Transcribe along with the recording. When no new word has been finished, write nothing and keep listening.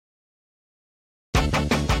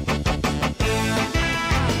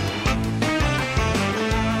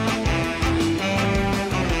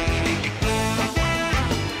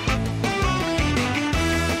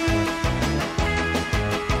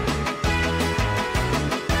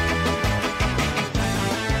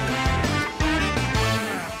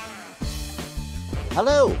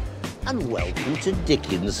Hello, and welcome to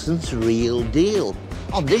Dickinson's Real Deal.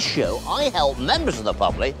 On this show, I help members of the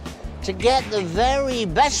public to get the very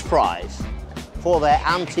best price for their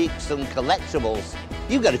antiques and collectibles.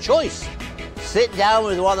 You've got a choice. Sit down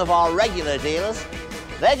with one of our regular dealers.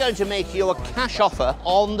 They're going to make you a cash offer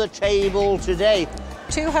on the table today.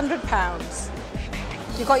 £200.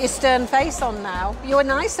 You've got your stern face on now. You were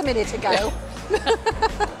nice a minute ago.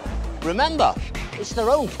 Remember, it's their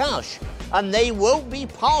own cash, and they won't be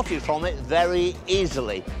parted from it very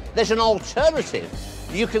easily. There's an alternative.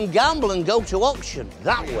 You can gamble and go to auction.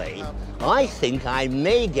 That way, I think I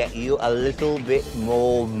may get you a little bit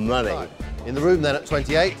more money. Right. In the room then at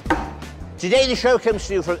 28. Today the show comes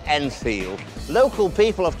to you from Enfield. Local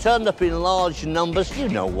people have turned up in large numbers. You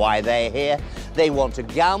know why they're here. They want to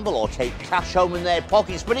gamble or take cash home in their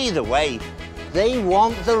pockets, but either way, they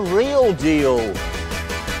want the real deal.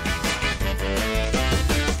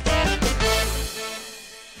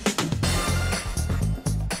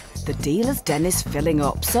 The dealer's den is filling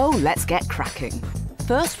up, so let's get cracking.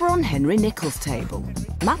 First, we're on Henry Nichol's table.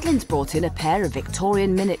 Madeline's brought in a pair of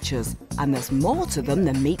Victorian miniatures, and there's more to them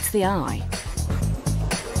than meets the eye.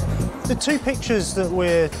 The two pictures that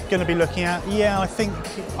we're going to be looking at, yeah, I think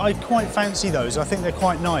I quite fancy those. I think they're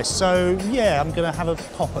quite nice. So, yeah, I'm going to have a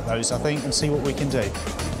pop at those, I think, and see what we can do.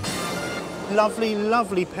 Lovely,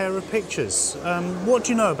 lovely pair of pictures. What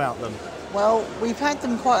do you know about them? Well, we've had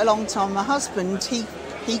them quite a long time. My husband, he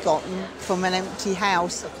got them from an empty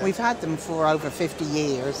house. Okay. We've had them for over 50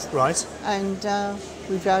 years. Right. And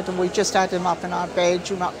we've just had them up in our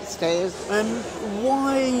bedroom upstairs.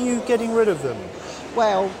 Why are you getting rid of them?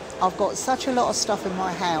 Well, I've got such a lot of stuff in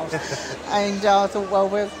my house. And I thought, well,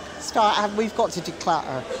 we've got to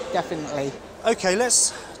declutter, definitely. OK,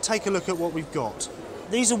 let's take a look at what we've got.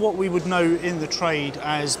 These are what we would know in the trade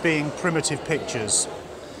as being primitive pictures.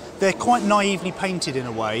 They're quite naively painted in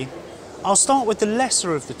a way. I'll start with the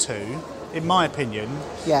lesser of the two, in my opinion,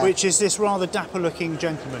 which is this rather dapper-looking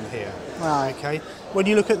gentleman here. Right. Okay. When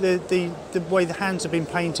you look at the way the hands have been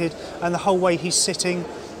painted and the whole way he's sitting,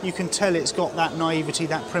 you can tell it's got that naivety,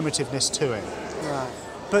 that primitiveness to it. Right.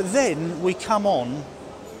 But then we come on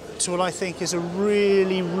to what I think is a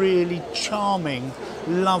really, really charming,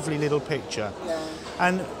 lovely little picture. Yeah.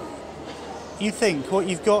 And you think what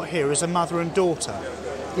you've got here is a mother and daughter.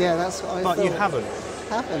 Yeah, that's what I thought. But you haven't.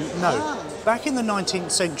 No. Ah. Back in the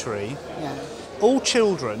 19th century, all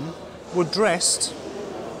children were dressed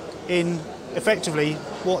in, effectively,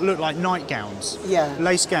 what looked like nightgowns,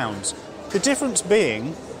 lace gowns. The difference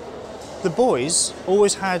being, the boys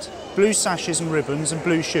always had blue sashes and ribbons and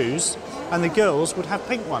blue shoes, and the girls would have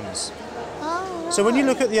pink ones. Oh, right. So when you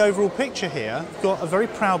look at the overall picture here, you've got a very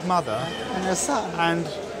proud mother and a son and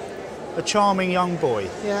a charming young boy.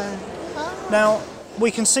 Yeah. Oh. Now, we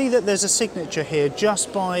can see that there's a signature here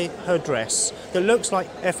just by her dress that looks like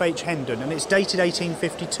F.H. Hendon, and it's dated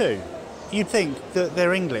 1852. You'd think that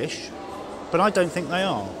they're English, but I don't think they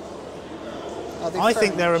are. I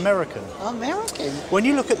think they're American. American? When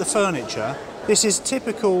you look at the furniture, this is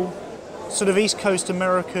typical sort of East Coast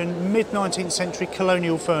American, mid-19th century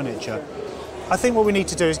colonial furniture. I think what we need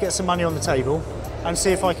to do is get some money on the table and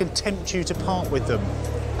see if I can tempt you to part with them.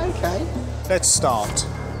 OK. Let's start.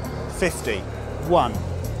 50.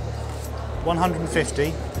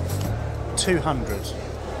 150, 200,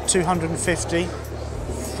 250,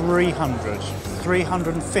 300,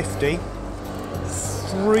 350,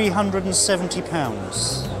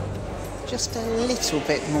 £370. Just a little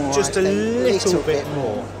bit more. Just a little bit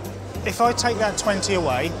more. If I take that 20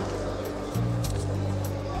 away,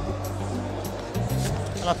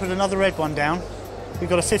 and I put another red one down, we've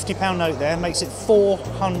got a £50 note there, makes it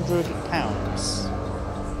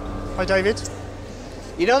 £400. Hi, David.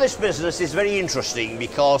 You know, this business is very interesting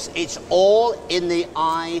because it's all in the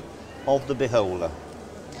eye of the beholder.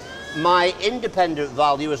 My independent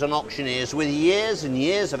value as an auctioneer, with years and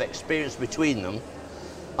years of experience between them,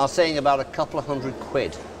 are saying about a couple of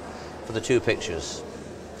 £100 for the two pictures.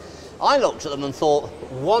 I looked at them and thought,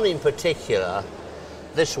 one in particular,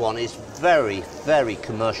 this one is very, very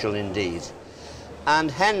commercial indeed.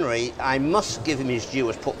 And Henry, I must give him his due,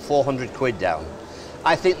 has put £400 down.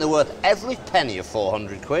 I think they're worth every penny of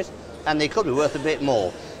 £400, and they could be worth a bit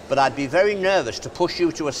more. But I'd be very nervous to push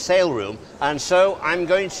you to a sale room, and so I'm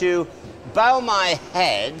going to bow my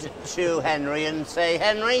head to Henry and say,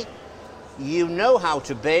 Henry, You know how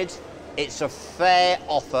to bid. It's a fair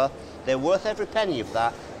offer. They're worth every penny of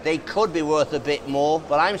that. They could be worth a bit more,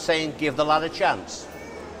 but I'm saying give the lad a chance.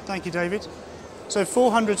 Thank you, David. So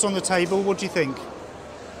 400's on the table. What do you think?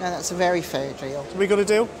 No, that's a very fair deal. We got a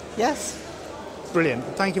deal? Yes. Brilliant.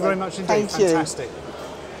 Thank you very much indeed. Thank you. Fantastic.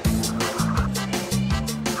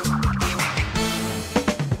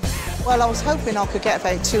 Well, I was hoping I could get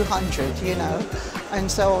about 200, you know,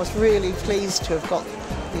 and so I was really pleased to have got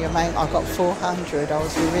the amount. I got 400. I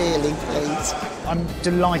was really pleased. I'm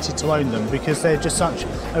delighted to own them because they're just such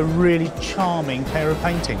a really charming pair of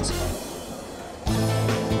paintings.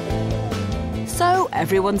 So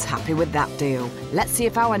everyone's happy with that deal. Let's see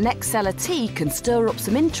if our next seller T can stir up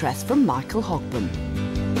some interest from Michael Hogben.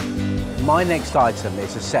 My next item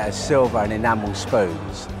is a set of silver and enamel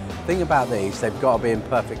spoons. The thing about these, they've got to be in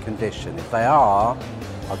perfect condition. If they are,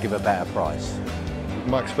 I'll give a better price.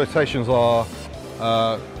 My expectations are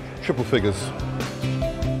triple figures.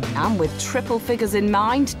 And with triple figures in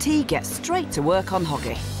mind, T gets straight to work on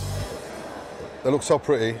Hoggy. They look so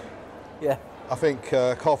pretty. Yeah. I think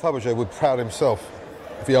Carl Fabergé would proud himself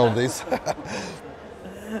if he owned these.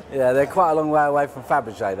 Yeah, they're quite a long way away from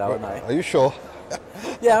Fabergé though, aren't they? Are you sure?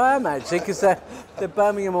 Yeah, I am actually, because they're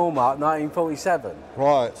Birmingham Hallmark 1947.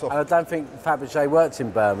 Right. So And I don't think Fabergé works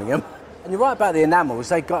in Birmingham. And you're right about the enamels,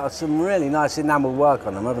 they've got some really nice enamel work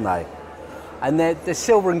on them, haven't they? And they're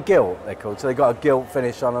silver and gilt, they're called, so they've got a gilt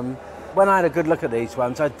finish on them. When I had a good look at these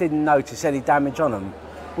ones, I didn't notice any damage on them,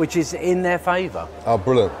 which is in their favour. Oh,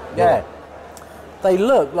 brilliant. Yeah. They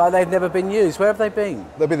look like they've never been used. Where have they been?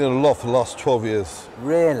 They've been in a lot for the last 12 years.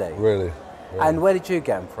 Really? Really. And where did you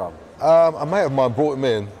get them from? A mate of mine brought him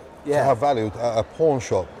in to Yeah. have valued at a pawn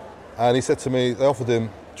shop, and he said to me they offered him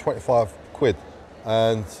 25 quid,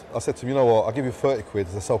 and I said to him, you know what, I'll give you 30 quid,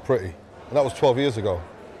 they're so pretty. And that was 12 years ago.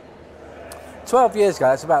 12 years ago,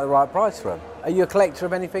 that's about the right price for them. Are you a collector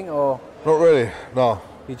of anything, or Not really, no.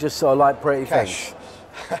 you just sort of like pretty Cash.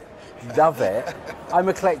 things? Love it. I'm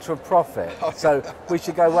a collector of profit, so we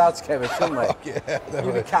should go well together, shouldn't we? Yeah, You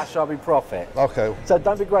definitely. be cash, I'll be profit. Okay, So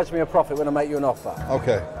don't begrudge me a profit when I make you an offer.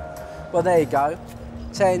 okay. Well, there you go.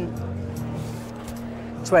 10,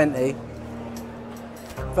 20,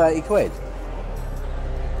 30 quid.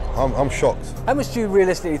 I'm shocked. How much do you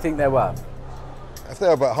realistically think they're worth? If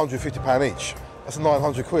they're about £150 each, that's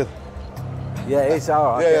 900 quid. Yeah, it's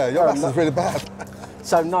all right. Yeah, your maths is really bad.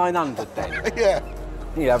 So 900 then? Yeah.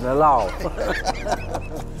 You're having a laugh.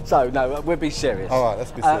 So, no, we'll be serious. All right,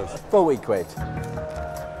 let's be serious. 40 quid.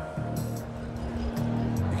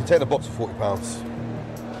 You can take the box for £40.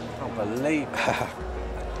 Can't believe it.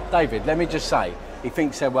 David, let me just say, he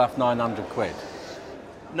thinks they're worth 900 quid.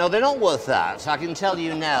 No, they're not worth that. I can tell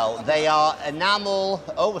you now. They are enamel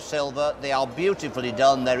over silver. They are beautifully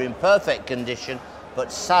done. They're in perfect condition,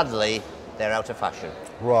 but sadly, they're out of fashion.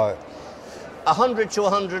 Right. 100 to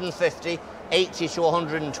 150, 80 to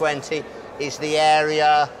 120 is the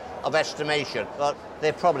area of estimation, but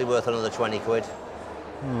they're probably worth another 20 quid.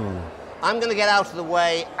 I'm going to get out of the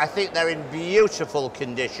way. I think they're in beautiful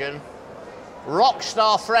condition. Rock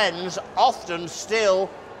star friends often still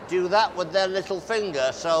do that with their little finger,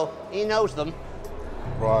 so he knows them.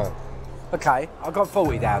 Right. Okay, I've got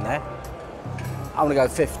 40 down there. I want to go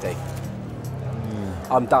 50.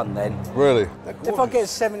 I'm done then. Really? If I get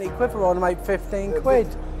 70 quid for one, I make 15 quid.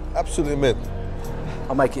 Absolutely mint.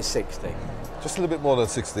 I'll make it 60. Just a little bit more than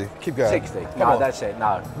 60. Keep going. 60? Come No, on. that's it,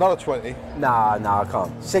 no. Another 20. No, I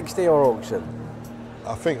can't. 60 or auction?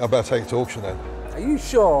 I think I better take it to auction then. Are you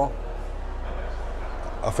sure?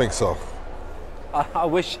 I think so. I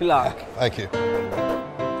wish you luck. Thank you.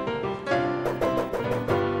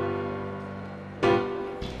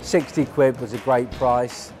 £60 was a great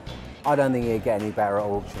price. I don't think he'd get any better at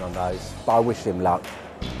auction on those, but I wish him luck.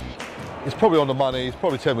 He's probably on the money, he's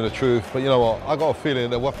probably telling me the truth, but you know what, I got a feeling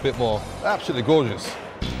they're worth a bit more. They're absolutely gorgeous.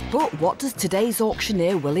 But what does today's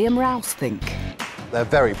auctioneer William Rouse think? They're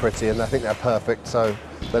very pretty and I think they're perfect, so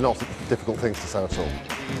they're not difficult things to sell at all.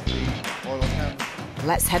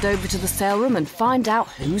 Let's head over to the sale room and find out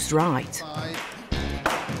who's right.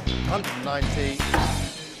 190.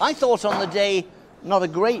 I thought on the day, not a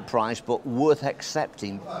great price, but worth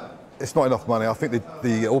accepting. It's not enough money. I think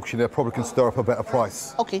the auctioneer probably can stir up a better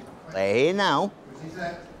price. Okay, they're here now.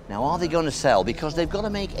 Now, are they going to sell? Because they've got to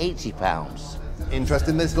make £80. Interested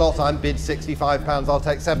in this lot? I'm bid £65. I'll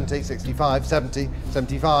take 70, 65, 70,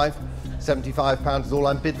 75. £75 is all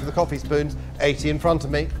I'm bid for the coffee spoons. 80 in front of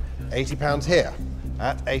me. £80 here.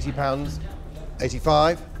 At £80,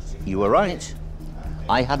 85. You were right.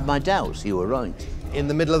 I had my doubts. You were right. In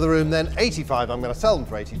the middle of the room then, 85. I'm going to sell them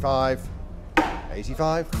for 85.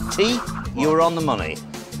 85. T, you were on the money.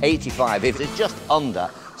 85. If it's just under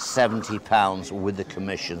 £70 with the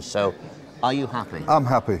commission. So, are you happy? I'm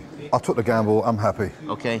happy. I took the gamble, I'm happy.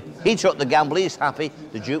 Okay. He took the gamble, he's happy.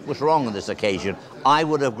 The Duke was wrong on this occasion. I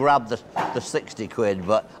would have grabbed the 60 quid,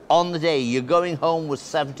 but on the day you're going home with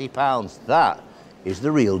 £70. That is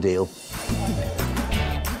the real deal.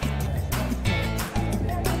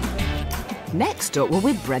 Next up, we're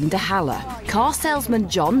with Brenda Haller. Car salesman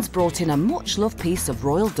John's brought in a much-loved piece of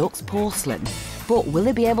Royal Dutch porcelain. But will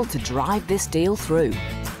he be able to drive this deal through?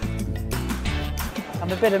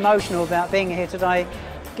 I'm a bit emotional about being here today,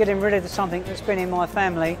 getting rid of something that's been in my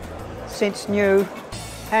family since new,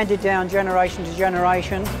 handed down generation to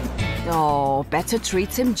generation. Oh, better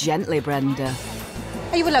treat him gently, Brenda.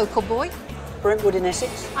 Are you a local boy? Brentwood in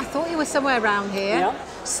Essex. I thought you were somewhere around here.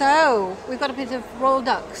 Yeah. So, we've got a bit of Royal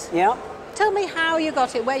Ducks. Yeah. Tell me how you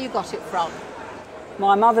got it, where you got it from.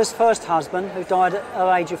 My mother's first husband, who died at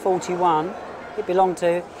the age of 41, it belonged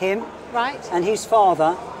to him. Right. And his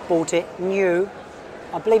father bought it new.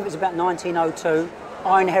 I believe it was about 1902.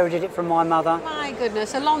 I inherited it from my mother. My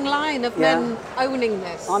goodness, a long line of men owning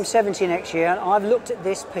this. I'm 70 next year. I've looked at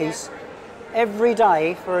this piece every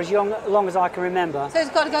day for as long as I can remember. So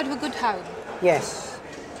it's got to go to a good home? Yes.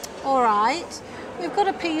 All right. We've got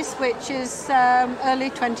a piece which is early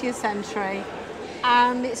 20th century,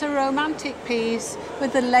 and it's a romantic piece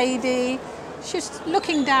with the lady. She's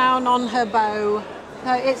looking down on her bow.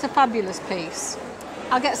 It's a fabulous piece.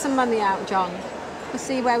 I'll get some money out, John. We'll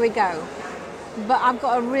see where we go. But I've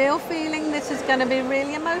got a real feeling this is going to be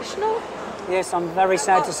really emotional. Yes, I'm very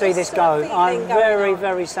sad to see this go. I'm very,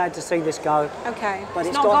 very sad to see this go. Okay, but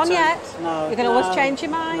it's not gone yet. No. You can always change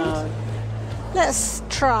your mind. No. Let's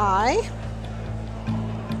try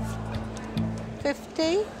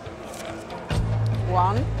 50.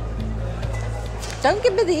 1. Don't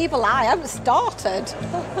give me the evil eye, I haven't started.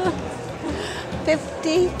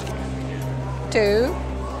 50. 2.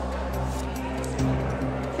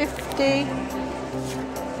 50.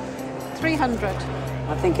 300.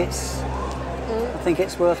 I think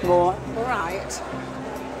it's worth more. All right.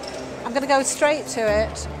 I'm going to go straight to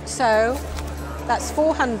it. So that's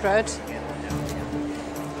 400.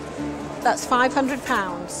 That's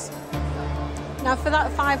 £500. Now for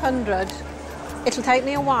that 500, it'll take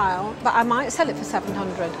me a while, but I might sell it for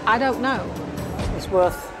 700. I don't know. It's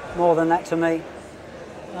worth more than that to me.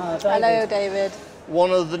 Hello, David. One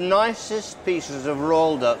of the nicest pieces of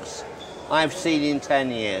Royal Ducks I've seen in 10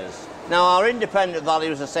 years. Now, our independent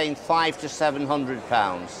valuers are saying £500 to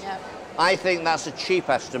 £700. Yep. I think that's a cheap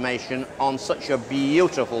estimation on such a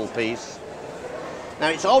beautiful piece. Now,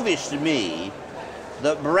 it's obvious to me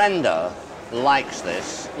that Brenda likes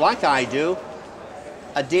this, like I do.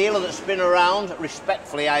 A dealer that's been around,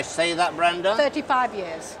 respectfully I say that, Brenda. 35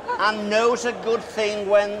 years. And knows a good thing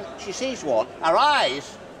when she sees one. Her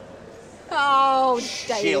eyes. Oh,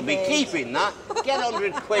 David. She'll be keeping that. Get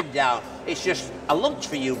 100 quid down. It's just a lunch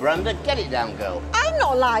for you, Brenda. Get it down, girl. I'm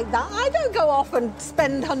not like that. I don't go off and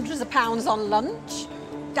spend hundreds of pounds on lunch.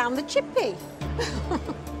 Down the chippy.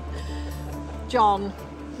 John,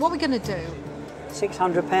 what are we going to do?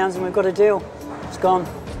 £600 and we've got a deal. It's gone.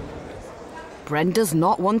 Brenda's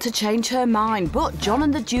not one to change her mind, but John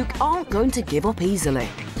and the Duke aren't going to give up easily.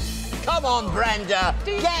 Come on, Brenda.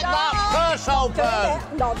 Get that purse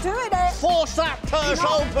open. Not doing it. Force that purse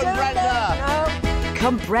open, Brenda. No.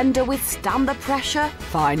 Can Brenda withstand the pressure?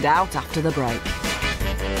 Find out after the break.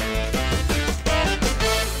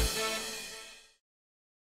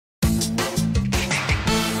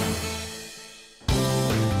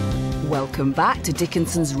 Welcome back to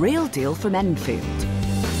Dickinson's Real Deal from Enfield.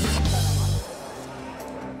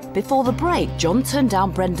 Before the break, John turned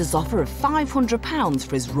down Brenda's offer of £500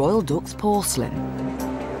 for his Royal Dutch porcelain.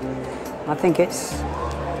 I think it's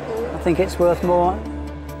worth more.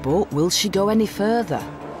 But will she go any further?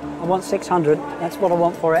 I want 600. That's what I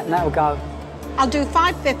want for it, and that'll go. I'll do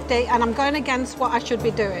 550, and I'm going against what I should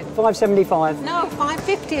be doing. 575. No,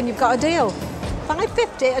 550, and you've got a deal.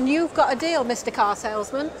 550, and you've got a deal, Mr. Car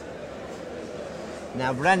Salesman.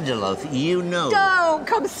 Now, Brenda, love, you know. Don't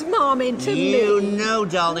come smarming to me. You know,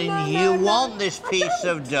 darling, No, you no. want this piece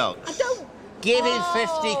of ducks. I don't. Give it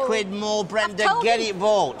 50 quid more, Brenda. told Get you. it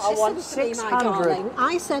bought. I want Listen to me, my 600. darling.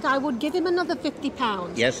 I said I would give him another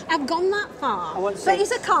 £50. Yes. I've gone that far. I want But 6.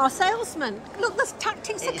 he's a car salesman. Look, the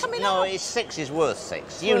tactics are coming No, out. it's 6 is worth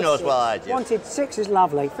 6. You know as well I do. Wanted 6 is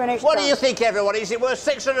lovely. Finished. What do you think, everyone? Is it worth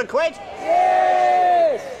 600 quid?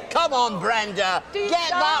 Yes! Come on, Brenda. Get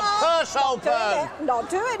that purse open. Not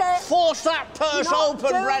doing it. Force that purse Not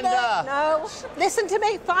open, doing Brenda. it. No. Listen to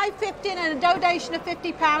me. 550 and a donation of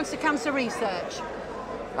 £50 to cancer research.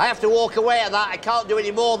 I have to walk away at that. I can't do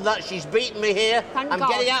any more than that. She's beaten me here. Thank I'm God.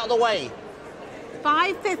 getting out of the way.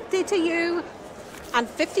 £5.50 to you and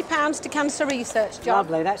 £50 to Cancer Research, John.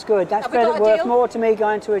 Lovely, that's good. That's Have we got a worth deal? more to me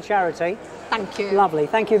going to a charity. Thank you. Lovely.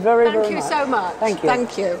 Thank you very much. Thank you so much. Thank you.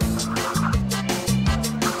 Thank you.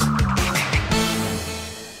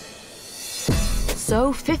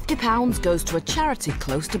 So £50 goes to a charity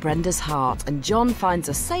close to Brenda's heart, and John finds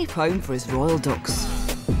a safe home for his royal ducks.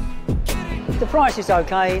 The price is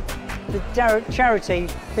okay. The charity,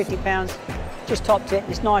 £50, just topped it.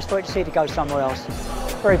 It's nice for it to see to go somewhere else.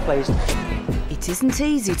 Very pleased. It isn't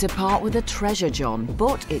easy to part with a treasure, John,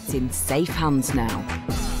 but it's in safe hands now.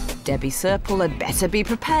 Debbie Serple had better be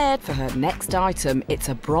prepared for her next item. It's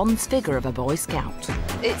a bronze figure of a Boy Scout.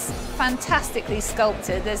 It's fantastically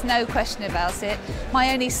sculpted, there's no question about it.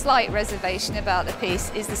 My only slight reservation about the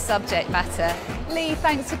piece is the subject matter. Lee,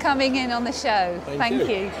 thanks for coming in on the show. Thank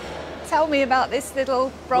you. Tell me about this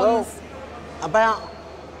little bronze. Well, about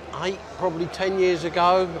 8, probably 10 years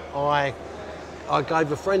ago, I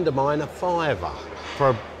gave a friend of mine a £5 for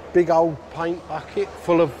a big old paint bucket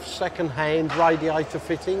full of second-hand radiator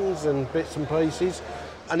fittings and bits and pieces.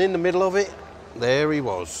 And in the middle of it, there he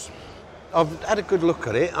was. I've had a good look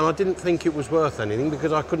at it, and I didn't think it was worth anything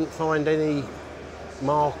because I couldn't find any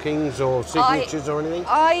markings or signatures or anything.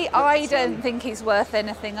 I don't think he's worth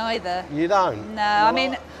anything either. You don't? No, I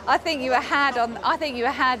mean, I think you were had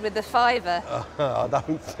with the £5. I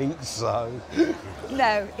don't think so.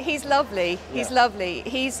 No, he's lovely. He's lovely.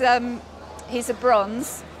 He's a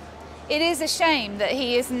bronze. It is a shame that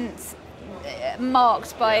he isn't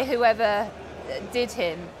marked by whoever did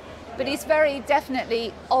him, but he's very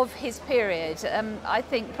definitely of his period. I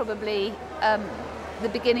think probably the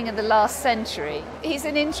beginning of the last century. He's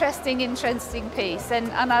an interesting piece,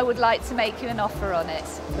 and I would like to make you an offer on it.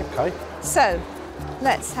 Okay. So,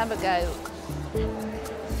 let's have a go.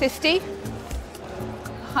 50,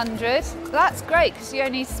 100. That's great because you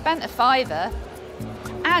only spent a £5.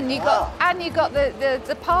 And you got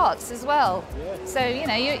the parts as well. Yeah. So you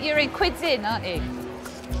know you're in quids in, aren't you?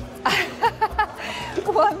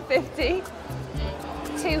 150,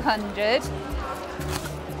 200,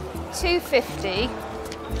 250,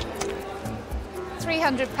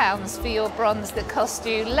 £300 for your bronze that cost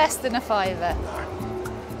you less than a £5.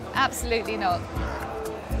 Absolutely not.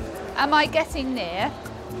 Am I getting near?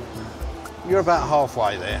 You're about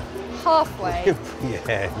halfway there. Halfway?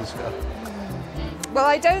 Yeah. Well,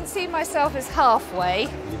 I don't see myself as halfway.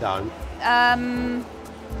 You don't?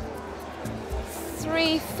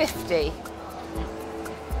 350.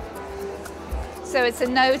 So it's a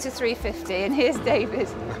no to 350, and here's David.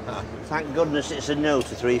 Thank goodness it's a no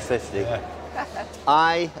to 350. Yeah.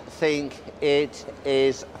 I think it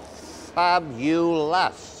is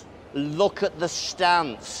fabulous. Look at the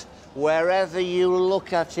stance. Wherever you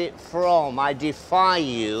look at it from, I defy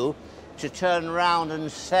you to turn around and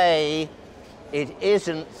say it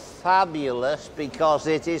isn't fabulous, because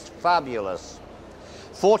it is fabulous.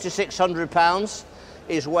 £400 to £600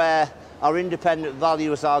 is where our independent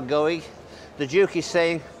valuers are going. The Duke is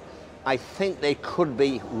saying, I think they could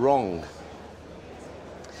be wrong.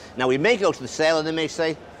 Now, we may go to the sale and they may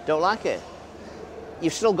say, don't like it.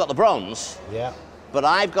 You've still got the bronze. Yeah. But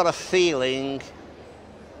I've got a feeling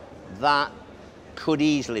that could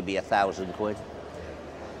easily be £1,000.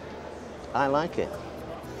 I like it.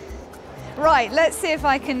 Right, let's see if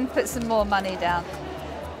I can put some more money down.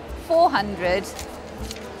 400,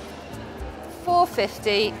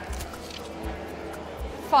 450,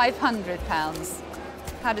 £500.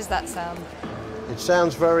 How does that sound? It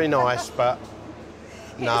sounds very nice, but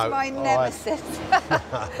no. It's my nemesis.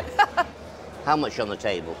 How much on the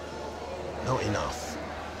table? Not enough.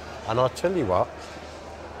 And I tell you what,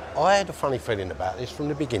 I had a funny feeling about this from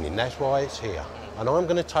the beginning. That's why it's here. And I'm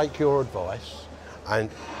going to take your advice.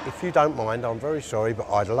 And if you don't mind, I'm very sorry, but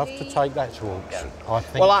I'd love to take that to auction. I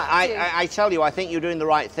think. Well, I tell you, I think you're doing the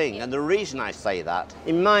right thing. And the reason I say that,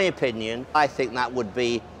 in my opinion, I think that would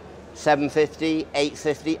be $750,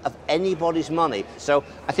 $850 of anybody's money. So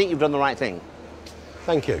I think you've done the right thing.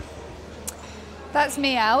 Thank you. That's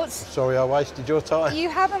me out. Sorry I wasted your time. You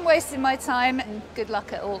haven't wasted my time, and good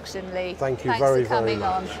luck at auction, Lee. Thank you Thanks very, for coming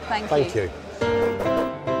very on. much. Thank you.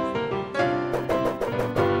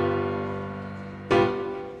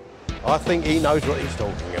 I think he knows what he's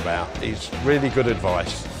talking about. He's really good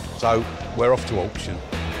advice. So we're off to auction.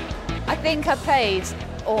 I think I paid,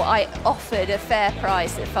 or I offered a fair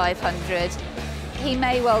price at 500. He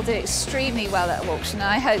may well do extremely well at auction, and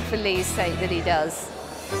I hope for Lee's sake that he does.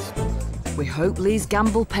 We hope Lee's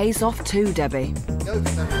gamble pays off too, Debbie. Go for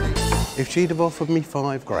 70. If she'd have offered me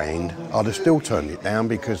 5 grand, I'd have still turned it down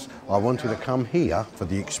because I wanted to come here for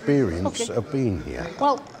the experience of being here.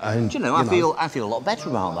 Well, and, do you know, I feel a lot better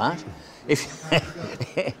about that. If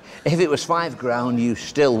if it was 5 grand, you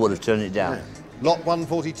still would have turned it down. Yeah. Lot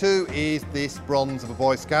 142 is this bronze of a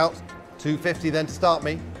Boy Scout. 250 then to start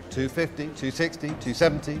me. 250, 260,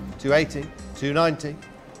 270, 280, 290,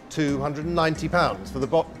 290 pounds for the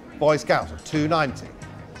Boy Scout at 290.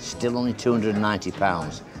 Still only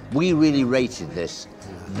 £290. We really rated this.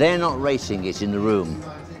 They're not rating it in the room.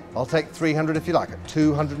 I'll take 300 if you like it.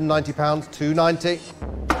 290 pounds, 290.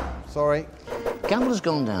 Sorry. Gambler's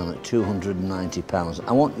gone down at £290.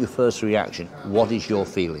 I want your first reaction. What is your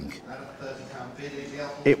feeling?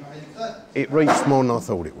 It reached more than I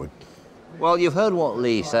thought it would. Well, you've heard what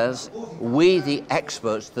Lee says. We, the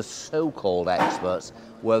experts, the so-called experts,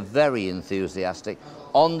 were very enthusiastic.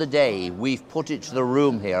 On the day, we've put it to the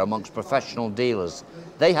room here amongst professional dealers.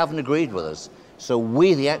 They haven't agreed with us. So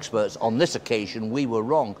we, the experts, on this occasion, we were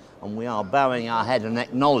wrong, and we are bowing our head and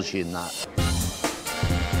acknowledging that.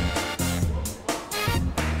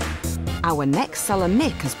 Our next seller,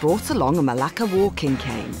 Mick, has brought along a Malacca walking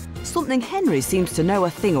cane, something Henry seems to know a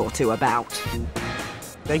thing or two about.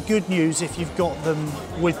 They're good news if you've got them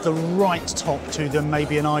with the right top to them,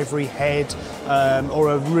 maybe an ivory head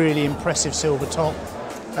or a really impressive silver top.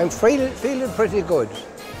 I'm feeling pretty good.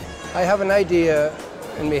 I have an idea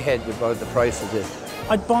in my head about the price of this.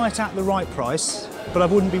 I'd buy it at the right price, but I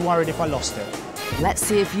wouldn't be worried if I lost it. Let's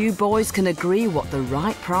see if you boys can agree what the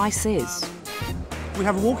right price is. We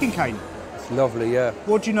have a walking cane. It's lovely, yeah.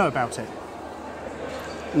 What do you know about it?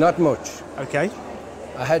 Not much. Okay.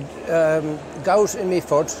 I had gout in my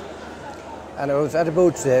foot, and I was at a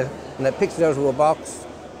boot sale, and I picked it out of a box,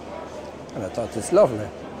 and I thought it's lovely.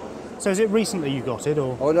 So is it recently you got it,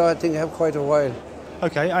 or? Oh no, I think I have quite a while.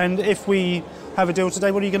 Okay, and if we have a deal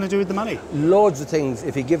today, what are you going to do with the money? Loads of things,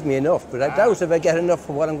 if you give me enough, but I doubt if I get enough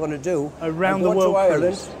for what I'm going to do. Around the world to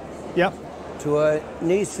Ireland. cruise. Yep. To a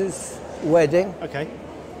niece's wedding. Okay.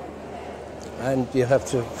 And you have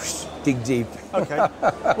to dig deep. Okay.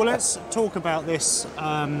 Well, let's talk about this.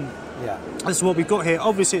 This is what we've got here.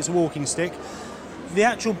 Obviously, it's a walking stick. The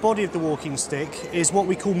actual body of the walking stick is what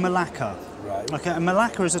we call Malacca. Right. Okay, and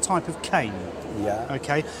Malacca is a type of cane. Yeah.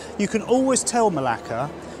 Okay. You can always tell Malacca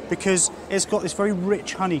because it's got this very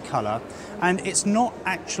rich honey colour, and it's not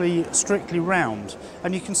actually strictly round.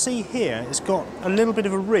 And you can see here, it's got a little bit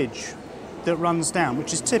of a ridge that runs down,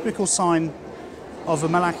 which is typical sign of a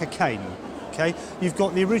Malacca cane. Okay, you've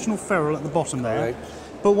got the original ferrule at the bottom there. Right.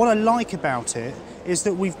 But what I like about it is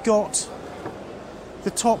that we've got,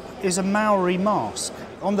 the top is a Maori mask.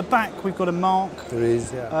 On the back we've got a mark, there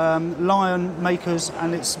is, yeah. Lion Makers,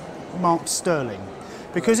 and it's marked sterling.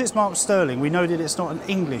 Because it's marked sterling, we know that it's not an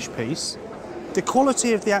English piece. The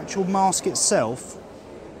quality of the actual mask itself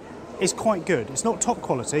is quite good. It's not top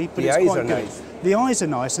quality, but it's quite good. The eyes are nice. The eyes are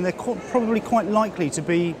nice, and they're probably quite likely to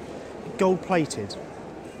be gold-plated.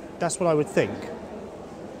 That's what I would think.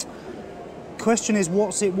 Question is,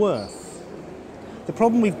 what's it worth? The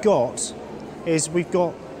problem we've got is we've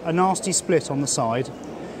got a nasty split on the side,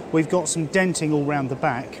 we've got some denting all round the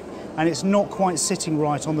back, and it's not quite sitting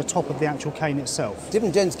right on the top of the actual cane itself.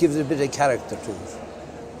 Different dents gives it a bit of character to it.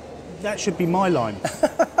 That should be my line.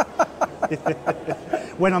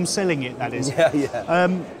 When I'm selling it, that is. Yeah,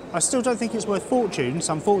 yeah. I still don't think it's worth fortunes,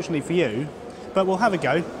 unfortunately for you, but we'll have a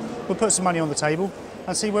go. We'll put some money on the table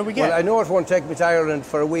and see where we get. Well, I know it won't take me to Ireland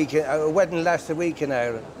for a week. A wedding lasts a week in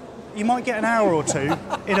Ireland. You might get an hour or two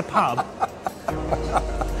in a pub.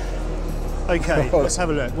 Okay, let's have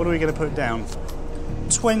a look. What are we going to put down?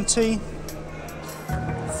 20,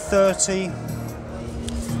 30,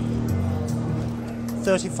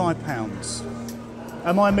 35 pounds.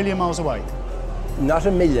 Am I a million miles away? Not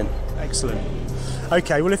a million. Excellent.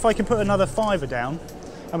 Okay, well, if I can put another fiver down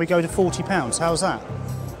and we go to 40 pounds, how's that?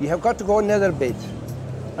 You have got to go another bit.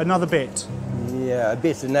 Another bit? Yeah, a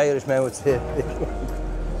bit. An Irishman would say.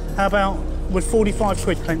 How about, would 45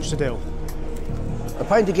 quid clench the deal? A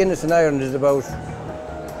pint of Guinness in Ireland is about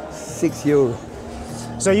 €6.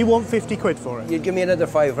 So you want 50 quid for it? You give me another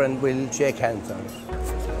fiver and we'll shake hands on it.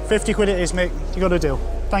 50 quid it is, Mick. You got a deal.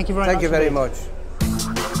 Thank you very much. Thank you very much.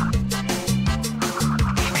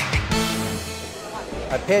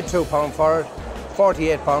 I paid £2 for it,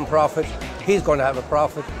 £48 profit. He's going to have a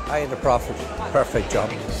profit. I had a profit. Perfect job.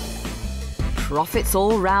 Profits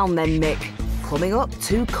all round then, Mick. Coming up,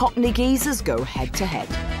 two Cockney geezers go head to head.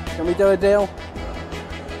 Can we do a deal?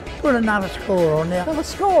 Put another score on there. Another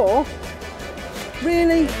score?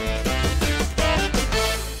 Really?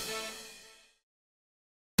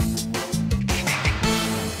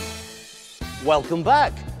 Welcome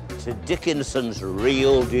back. to Dickinson's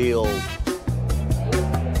Real Deal.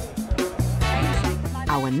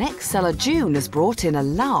 Our next seller, June, has brought in a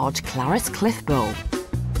large Clarice Cliff bowl.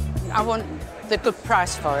 I want the good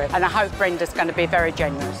price for it, and I hope Brenda's going to be very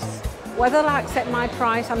generous. Whether they'll accept my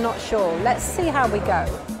price, I'm not sure. Let's see how we go.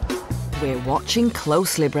 We're watching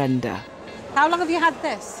closely, Brenda. How long have you had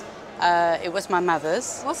this? It was my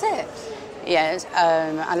mother's. Was it? Yes,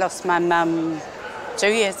 I lost my mum 2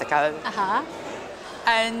 years ago. Uh-huh.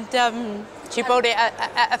 And she bought it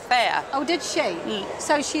at a fair. Oh, did she? Mm.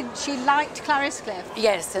 So she liked Clarice Cliff?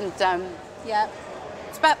 Yes, and yeah.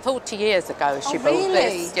 It's about 40 years ago she bought really?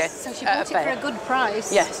 this. Yes, so she bought it for a good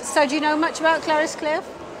price? Yes. So do you know much about Clarice Cliff?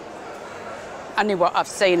 Only what I've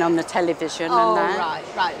seen on the television and that.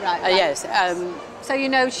 Right. Yes. So you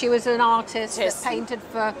know she was an artist yes. that painted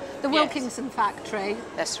for the Wilkinson factory.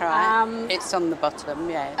 That's right. It's on the bottom,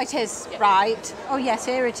 yeah. It is, right. Oh yes,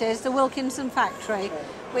 here it is, the Wilkinson factory,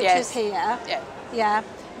 which is here. Yeah. Yeah.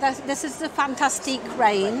 This is the Fantastique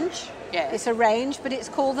range. Yeah. It's a range, but it's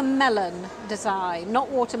called the melon design, not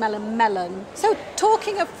watermelon, melon. So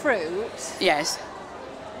talking of fruit. Yes.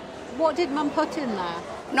 What did Mum put in there?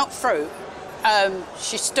 Not fruit.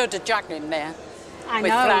 She stood a jug in there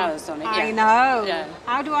with flowers on it. I yeah. know. Yeah.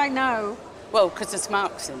 How do I know? Well, because there's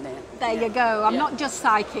marks in there. There you go. I'm not just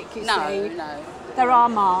psychic, you see. No. There are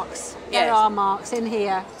marks. Yes. There are marks in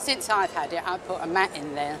here. Since I've had it, I put a mat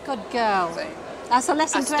in there. Good girl. So, that's a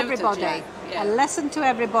lesson to everybody. Yeah. A lesson to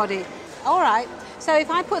everybody. All right. So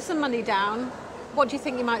if I put some money down, what do you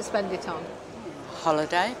think you might spend it on?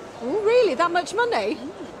 Holiday. Oh, really? That much money?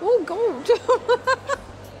 Oh, God.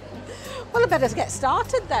 Well, I better get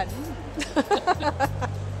started then.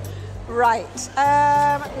 Right.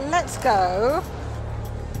 Let's go.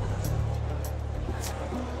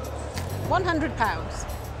 £100.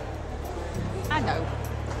 I know.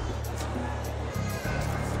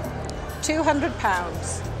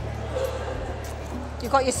 £200.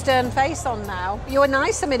 You've got your stern face on now. You were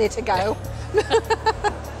nice a minute ago.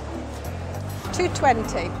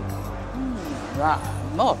 220. Right.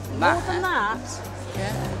 More than that. More than that?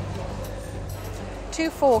 Yeah.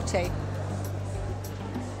 240.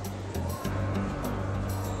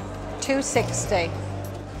 260.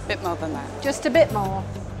 Bit more than that. Just a bit more.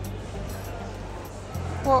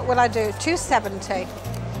 What will I do? 270.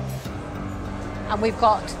 And we've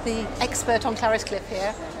got the expert on Clarice Cliff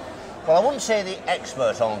here. Well, I wouldn't say the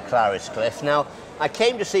expert on Clarice Cliff. Now, I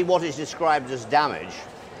came to see what is described as damage,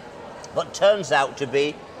 but turns out to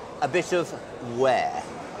be a bit of wear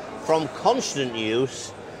from constant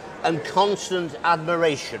use and constant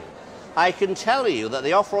admiration. I can tell you that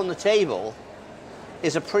the offer on the table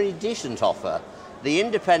is a pretty decent offer. The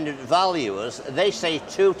independent valuers, they say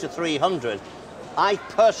 200 to 300. I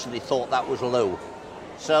personally thought that was low.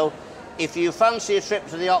 So if you fancy a trip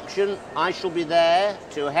to the auction, I shall be there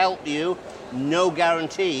to help you. No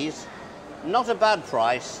guarantees. Not a bad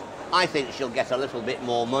price. I think she'll get a little bit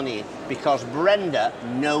more money because Brenda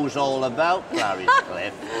knows all about Clarice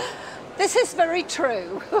Cliff. This is very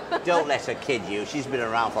true. Don't let her kid you. She's been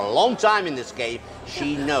around for a long time in this game.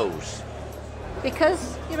 She knows.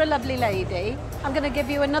 Because you're a lovely lady, I'm going to give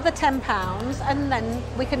you another £10 and then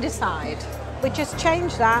we can decide. We just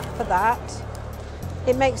change that for that.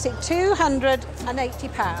 It makes it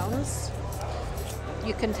 £280.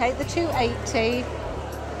 You can take the 280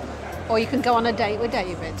 or you can go on a date with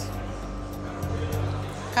David.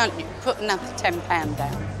 Can't you put another £10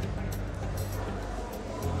 down?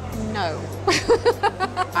 No.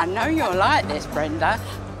 I know you're like this, Brenda.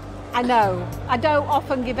 I know. I don't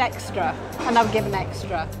often give extra, and I've given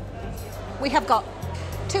extra. We have got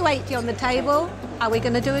 280 on the table. Are we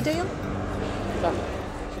going to do a deal? No.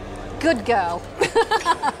 Good girl.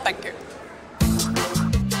 Thank you.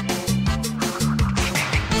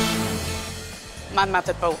 My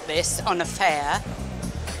mother bought this on a fair,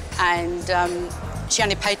 and she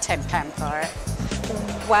only paid £10 for it.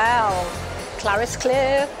 Wow. Clarice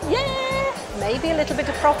Cliff. Yeah. Maybe a little bit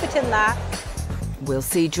of profit in that. We'll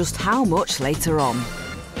see just how much later on.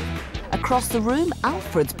 Across the room,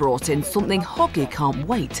 Alfred's brought in something Hoggy can't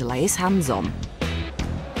wait to lay his hands on.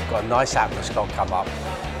 Got a nice atmosphere come up,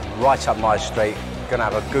 right up my street. Gonna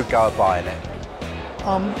have a good go at buying it.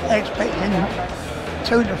 I'm expecting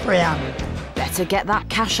 200 to 300. Better get that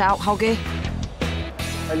cash out, Hoggy.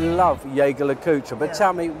 I love Jaeger Lecoultre, but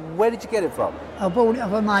tell me, where did you get it from? I bought it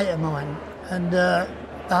off a mate of mine, and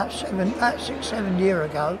about 6, 7 years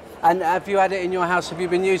ago. And have you had it in your house? Have you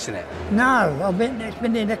been using it? No, it's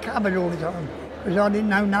been in the cupboard all the time, because I didn't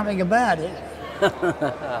know nothing about it.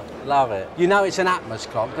 Love it. You know it's an Atmos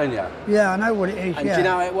clock, don't you? Yeah, I know what it is, And do you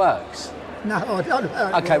know how it works? No, I don't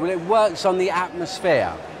know. Okay, well it works on the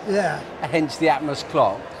atmosphere. Yeah. Hence the Atmos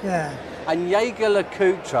clock. Yeah. And Jaeger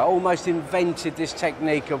Lecoultre almost invented this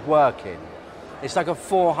technique of working. It's like a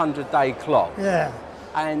 400-day clock. Yeah.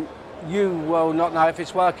 And you will not know if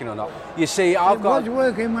it's working or not. You see, It was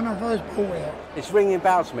working when I first bought it. It's ringing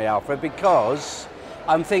bells to me, Alfred, because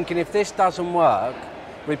I'm thinking if this doesn't work,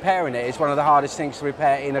 repairing it is one of the hardest things to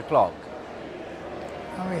repair in a clock.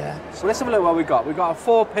 Oh, yeah. So let's have a look what we've got. We've got a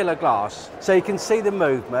 4-pillar glass, so you can see the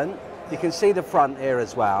movement. You can see the front here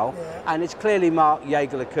as well, and it's clearly marked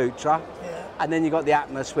Jaeger Lecoultre. And then you've got the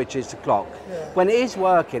Atmos, which is the clock. When it is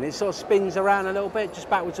working, it sort of spins around a little bit, just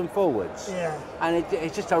backwards and forwards. Yeah. And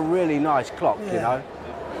it's just a really nice clock, you know.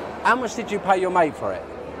 How much did you pay your mate for it?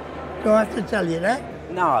 Do I have to tell you that?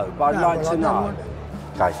 No, but I'd like to know.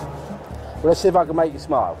 Okay. Well, let's see if I can make you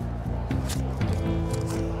smile.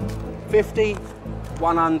 50,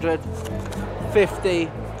 100,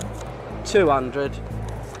 50, 200,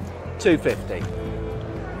 250. No,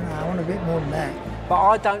 I want a bit more than that. But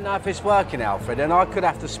I don't know if it's working, Alfred, and I could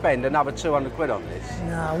have to spend another 200 quid on this.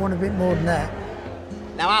 No, I want a bit more than that.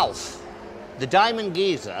 Now, Alf, the Diamond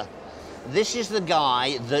Geezer, this is the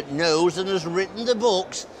guy that knows and has written the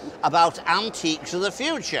books about antiques of the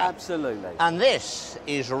future. Absolutely. And this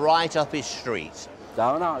is right up his street.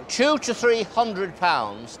 Don't know. £200 to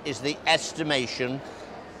 £300 is the estimation.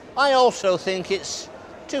 I also think it's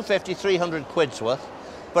 250, 300 quid's worth,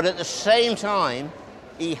 but at the same time,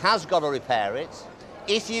 he has got to repair it.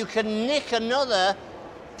 If you can nick another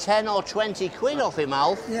 10 or 20 quid off him,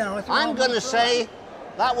 Alf, I'm going to say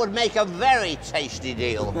that would make a very tasty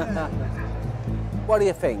deal. What do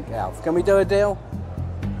you think, Alf? Can we do a deal?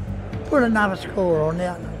 Put another score on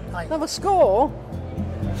there. Another score?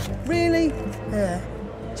 Really? Yeah.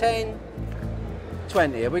 10,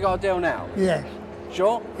 20. Have we got a deal now? Yes.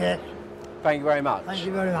 Sure? Yes. Thank you very much. Thank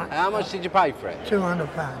you very much. And how much did you pay for it?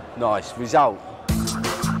 £200. Nice result.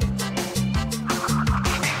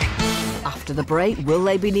 After the break, will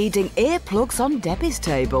they be needing earplugs on Debbie's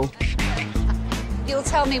table? You'll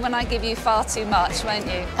tell me when I give you far too much, won't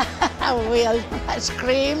you? I will. I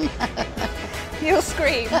scream. You'll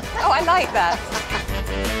scream. Oh, I like that.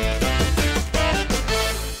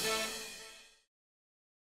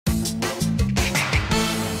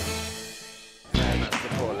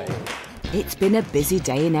 It's been a busy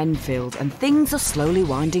day in Enfield and things are slowly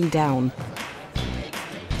winding down.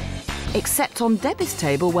 Except on Debbie's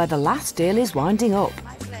table where the last deal is winding up.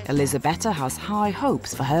 Elisabetta has high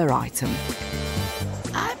hopes for her item.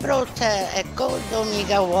 I brought a gold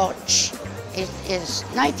Omega watch. It is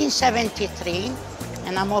 1973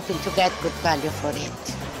 and I'm hoping to get good value for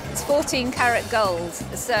it. It's 14 karat gold,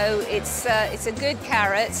 so it's a good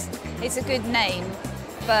carat, it's a good name,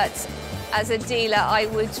 but as a dealer I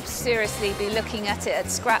would seriously be looking at it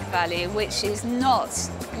at scrap value, which is not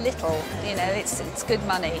little, you know, it's good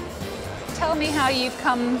money. Tell me how you've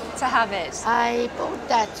come to have it. I bought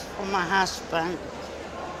that for my husband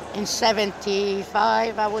in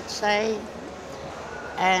 75, I would say,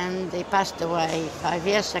 and he passed away 5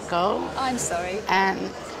 years ago. I'm sorry. And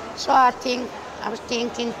so I was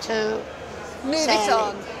thinking to move sell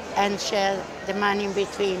it on and share the money in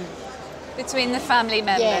between. Between the family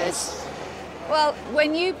members? Yes. Well,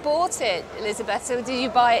 when you bought it, Elisabetta, did you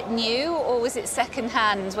buy it new or was it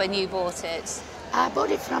second-hand when you bought it? I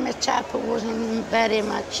bought it from a chap who was in very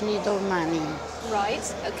much need of money. Right,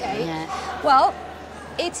 okay. Yeah. Well,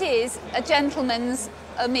 it is a gentleman's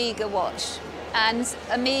Omega watch, and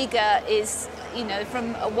Omega is, you know,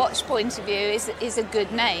 from a watch point of view, is a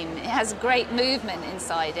good name. It has great movement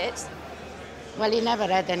inside it. Well, he never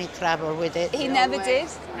had any trouble with it. He never did?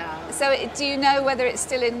 No. So do you know whether it's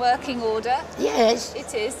still in working order? Yes.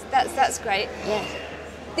 It is. That's great. Yes.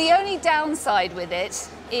 The only downside with it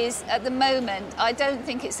is, at the moment, I don't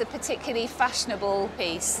think it's a particularly fashionable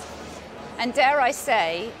piece. And dare I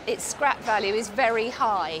say, its scrap value is very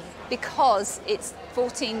high because it's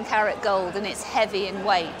 14 karat gold and it's heavy in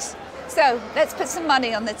weight. So let's put some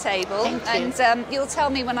money on the table. Thank you. And you'll tell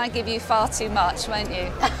me when I give you far too much, won't you?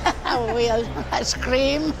 I will. I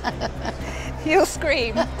scream. You'll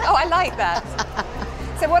scream. Oh, I like that.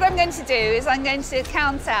 So what I'm going to do is I'm going to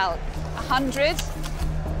count out 100,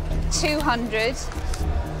 200,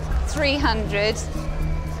 300,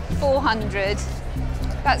 400.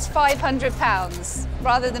 That's £500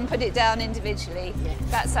 rather than put it down individually. Yeah.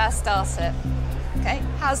 That's our starter. Okay,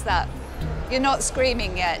 how's that? You're not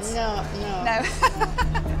screaming yet? No. No.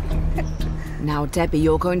 Now, Debbie,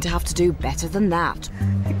 you're going to have to do better than that.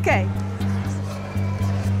 Okay.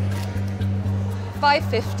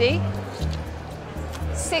 550,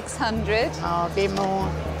 600. Oh, a bit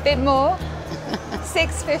more. Bit more.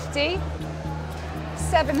 650,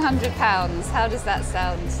 £700. How does that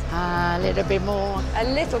sound? A little bit more. A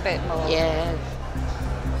little bit more? Yeah.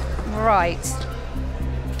 Right.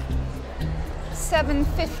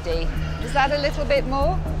 750. Is that a little bit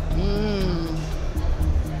more?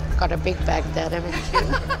 Got a big bag there, haven't you?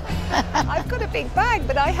 I've got a big bag,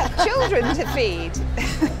 but I have children to feed.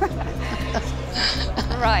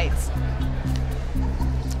 Right.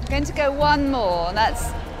 I'm going to go one more, and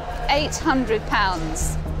that's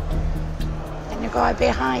 £800. Can you go a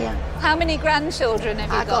bit higher? How many grandchildren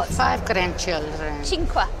have you I got 5 grandchildren.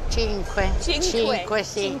 Cinque. Cinque.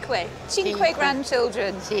 Cinque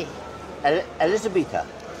grandchildren. Sì. Elisabetta.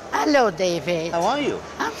 Hello, David. How are you?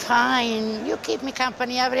 I'm fine. You keep me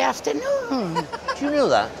company every afternoon. Do you know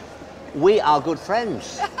that? We are good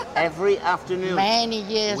friends every afternoon. Many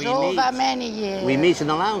years, many years. We meet in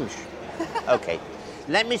the lounge. Okay.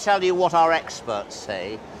 Let me tell you what our experts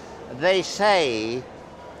say. They say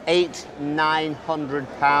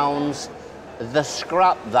 £800-900. The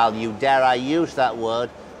scrap value, dare I use that word,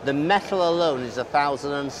 the metal alone is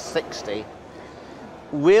 1,060.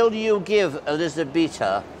 Will you give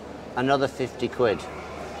Elisabetta another 50 quid?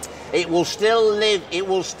 It will still leave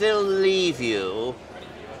you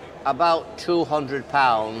about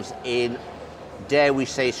 £200 in, dare we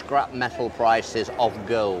say, scrap metal prices of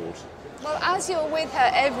gold. Well, as you're with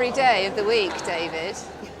her every day of the week, David.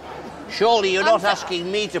 Surely you're not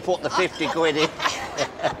asking me to put the 50 quid in.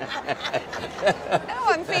 No,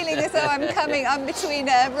 I'm feeling as though I'm between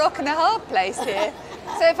a rock and a hard place here.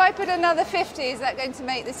 So if I put another 50, is that going to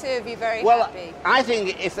make the two of you very happy? I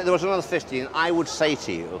think if there was another 50, I would say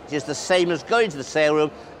to you, it's the same as going to the sale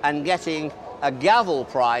room and getting a gavel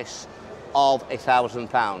price of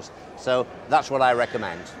 £1,000. So that's what I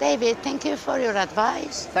recommend. David, thank you for your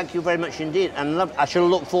advice. Thank you very much indeed. And I shall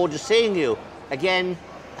look forward to seeing you again.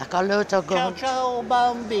 Ciao, ciao,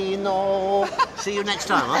 bambino. See you next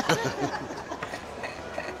time, huh?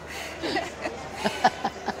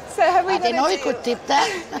 So have we I didn't know you could tip that.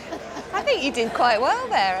 I think you did quite well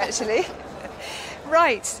there, actually.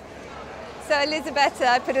 Right. So, Elisabetta,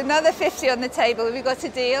 I put another 50 on the table. Have we got a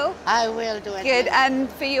deal? I will do it. Good. And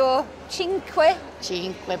for your Cinque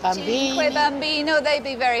Bambino, they'd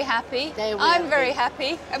be very happy. They will. I'm very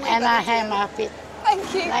happy. And I am happy.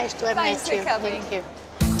 Thank you. Nice to have met you. Coming. Thank you.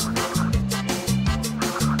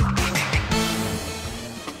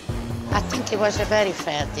 I think it was a very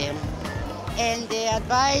fair deal. And the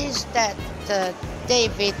advice that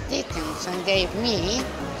David Dickinson gave me,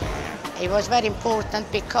 it was very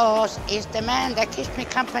important because he's the man that keeps me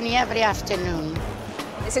company every afternoon.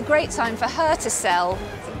 It's a great time for her to sell.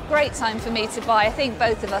 It's a great time for me to buy. I think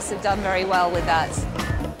both of us have done very well with that.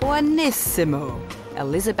 Buonissimo.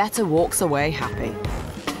 Elisabetta walks away happy.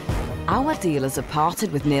 Our dealers have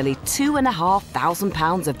parted with nearly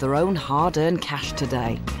 £2,500 of their own hard-earned cash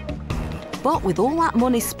today. But with all that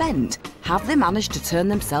money spent, have they managed to turn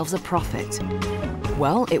themselves a profit?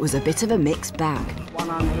 Well, it was a bit of a mixed bag.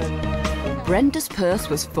 100. Brenda's purse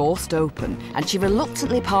was forced open and she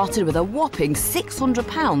reluctantly parted with a whopping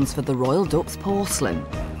 £600 for the Royal Duck's porcelain.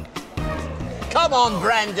 Come on,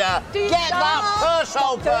 Brenda! Get that purse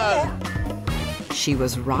open! She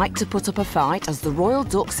was right to put up a fight as the Royal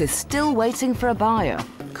Duck's is still waiting for a buyer.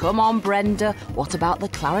 Come on, Brenda, what about the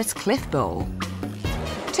Claret Cliff Bowl?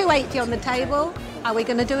 £280 on the table. Are we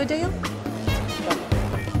going to do a deal?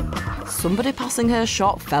 Somebody passing her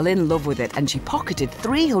shop fell in love with it and she pocketed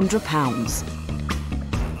 £300.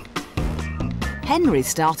 Henry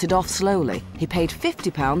started off slowly. He paid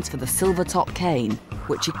 £50 for the silver top cane,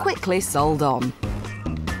 which he quickly sold on.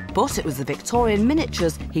 But it was the Victorian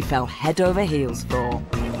miniatures he fell head over heels for.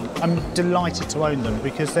 I'm delighted to own them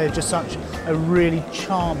because they're just such a really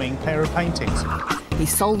charming pair of paintings. He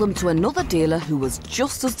sold them to another dealer who was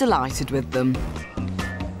just as delighted with them.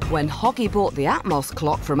 When Hoggy bought the Atmos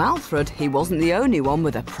clock from Alfred, he wasn't the only one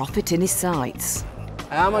with a profit in his sights.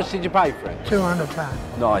 How much did you pay for it?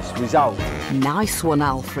 £200. Nice result. Nice one,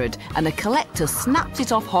 Alfred. And a collector snapped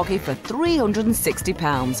it off Hoggy for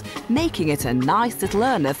 £360, making it a nice little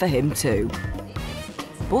earner for him too.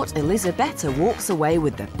 But Elisabetta walks away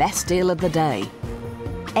with the best deal of the day.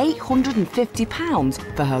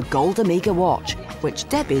 £850 for her Gold Omega watch, which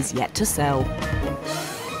Debbie's yet to sell.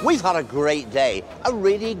 We've had a great day, a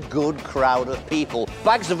really good crowd of people,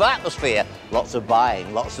 bags of atmosphere, lots of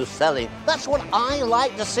buying, lots of selling. That's what I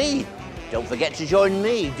like to see. Don't forget to join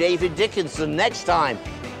me, David Dickinson, next time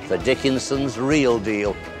for Dickinson's Real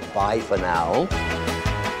Deal. Bye for now.